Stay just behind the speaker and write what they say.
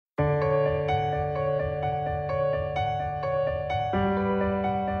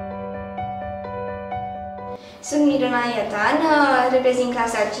Sunt Miruna Iotan, reprezint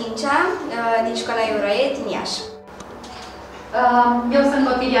clasa a 5-a din școala Euroe din Iași. Eu sunt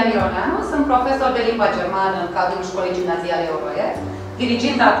Otilia Mironeanu, sunt profesor de limba germană în cadrul școlii gimnaziale Euroe,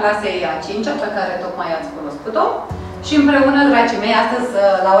 diriginta clasei a 5-a, pe care tocmai ați cunoscut-o. Și împreună, dragii mei, astăzi,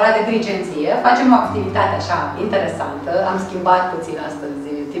 la ora de dirigenție, facem o activitate așa interesantă. Am schimbat puțin astăzi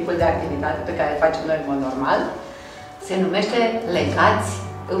tipul de activitate pe care îl facem noi în mod normal. Se numește Legați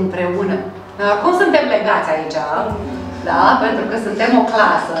împreună. Cum suntem legați aici? Da? Pentru că suntem o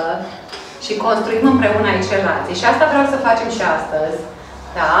clasă și construim împreună aici relații. Și asta vreau să facem și astăzi.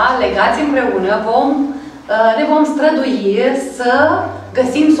 Da? Legați împreună ne vom strădui să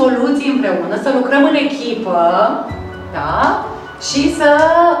găsim soluții împreună, să lucrăm în echipă, da? Și să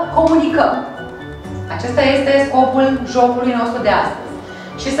comunicăm. Acesta este scopul jocului nostru de astăzi.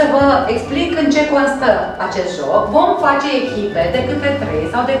 Și să vă explic în ce constă acest joc. Vom face echipe de câte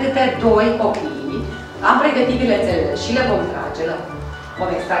 3 sau de câte 2 copii. Am pregătit bilețelele și le vom trage, vom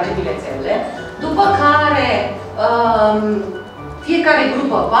extrage bilețelele. După care fiecare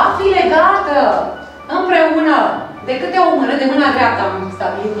grupă va fi legată împreună de câte o mână, de mâna dreaptă am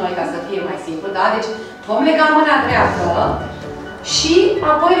stabilit noi ca să fie mai simplu, da? Deci vom lega mâna dreaptă și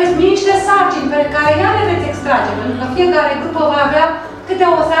apoi veți primi niște sarcini pe care ea le veți extrage, pentru că fiecare grupă va avea câte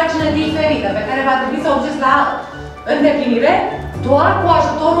o sarcină diferită pe care va trebui să o duceți la îndeplinire doar cu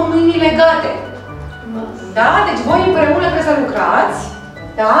ajutorul mâinii legate. Da? Deci voi împreună trebuie să lucrați,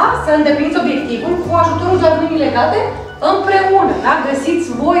 da? Să îndepliniți obiectivul cu ajutorul doar mâinii legate împreună. Da? Găsiți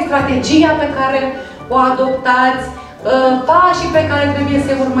voi strategia pe care o adoptați, pașii pe care trebuie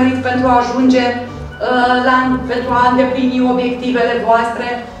să urmăriți pentru a ajunge pentru a îndeplini obiectivele voastre.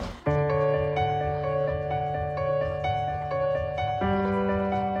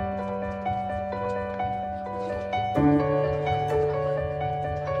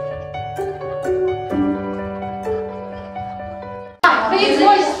 Veniți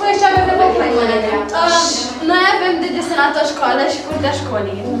voi și spuneți ce aveți de făcut. Noi avem de desenat o școală și curtea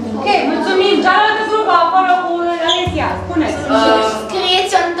școlii. Ok, mulțumim! Cealaltă grupă acolo cu Alesia. Spuneți!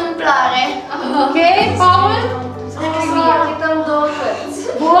 Scrieți o întâmplare. Ok, Paul? Să achităm 2 cărți.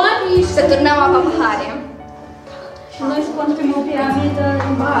 Bun! Și să turnăm apa pahare. Și noi să construim o piramidă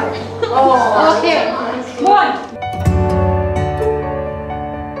în pahare. Ok, bun!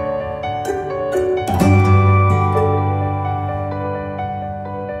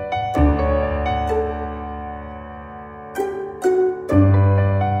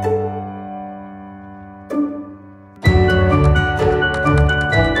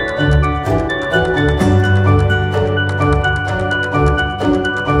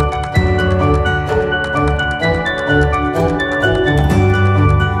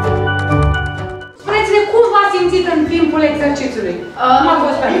 Exercițiului. Cum a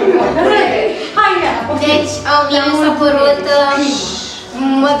fost pentru voi? Hai, Iana, deci, mie mi s-a părut,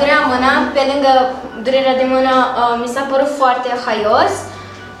 mă durea mâna, pe lângă durerea de mână, mi s-a părut foarte haios,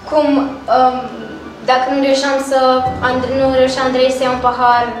 cum dacă nu reușea Andrei să ia un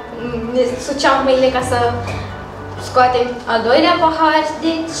pahar, ne suceam mâinile ca să scoatem al doilea pahar,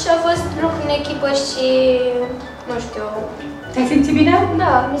 deci a fost lucru în echipă și, nu știu... Te-ai simțit bine?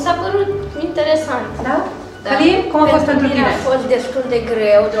 Da, mi s-a părut interesant. Da? Călin, cum a fost pentru tine? A fost destul de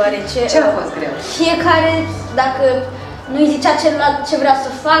greu, deoarece... Ce a fost greu? Fiecare, dacă nu-i zicea celălalt ce vrea să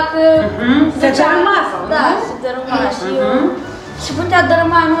facă... Se dărâma sau nu? Da, se dărâma și putea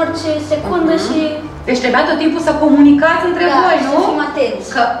dărâma în orice secundă și... Deci trebuia tot timpul să comunicați între voi, nu? Da, să fim atenți.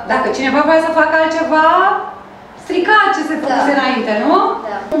 Că dacă cineva vrea să facă altceva, strica ce se făcuse înainte, nu?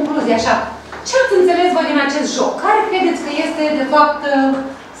 Da. Concluzie, așa. Ce ați înțeles voi din acest joc? Care credeți că este, de fapt,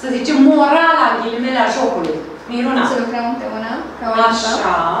 să zicem, morala, în ghilimele, a jocului? Miruna. Să lucrăm împreună, ca o așa.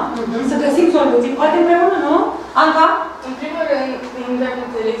 Să găsim soluții, poate împreună, nu? Anca? În primul rând, cum am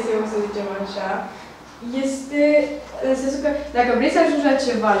înțeles eu, să zicem așa, este în sensul că dacă vrei să ajungi la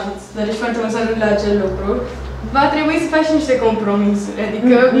ceva și îți dorești foarte mult să ajungi la acel lucru, va trebui să faci niște compromisuri.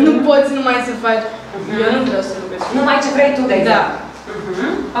 Adică nu poți numai să faci. Eu nu vreau să lucrez. Numai ce vrei tu, de exemplu.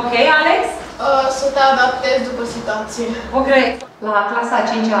 Da. Ok, Alex? Să te adaptezi după situație. Ok. La clasa a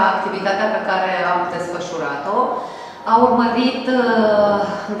 5-a, activitatea pe care am desfășurat-o a urmărit,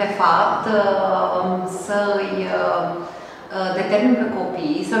 de fapt, să-i determin pe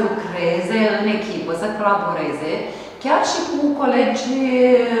copii să lucreze în echipă, să colaboreze, chiar și cu colegi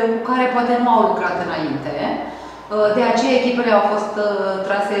cu care poate nu au lucrat înainte. De aceea echipele au fost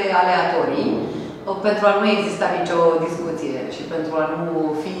trase aleatorii, pentru a nu exista nicio discuție și pentru a nu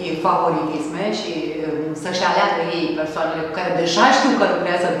fi favoritisme și să-și aleagă ei persoanele cu care deja știu că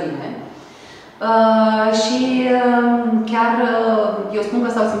lucrează bine. Și chiar eu spun că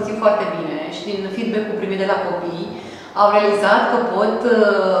s-au simțit foarte bine și prin feedback-ul primit de la copii, au realizat că pot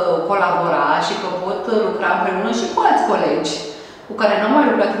colabora și că pot lucra împreună și cu alți colegi cu care nu au mai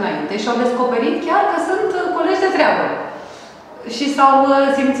lucrat înainte și au descoperit chiar că sunt colegi de treabă. Și s-au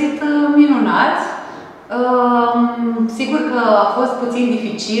simțit minunați. Sigur că a fost puțin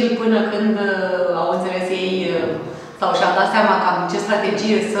dificil până când au înțeles ei sau și-au dat seama cam ce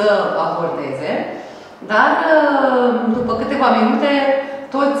strategie să abordeze, dar după câteva minute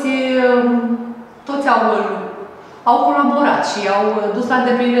toți au colaborat și au dus la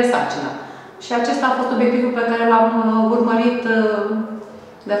îndeplinire sarcina. Și acesta a fost obiectivul pe care l-am urmărit,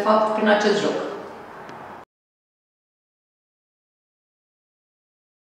 de fapt, prin acest joc.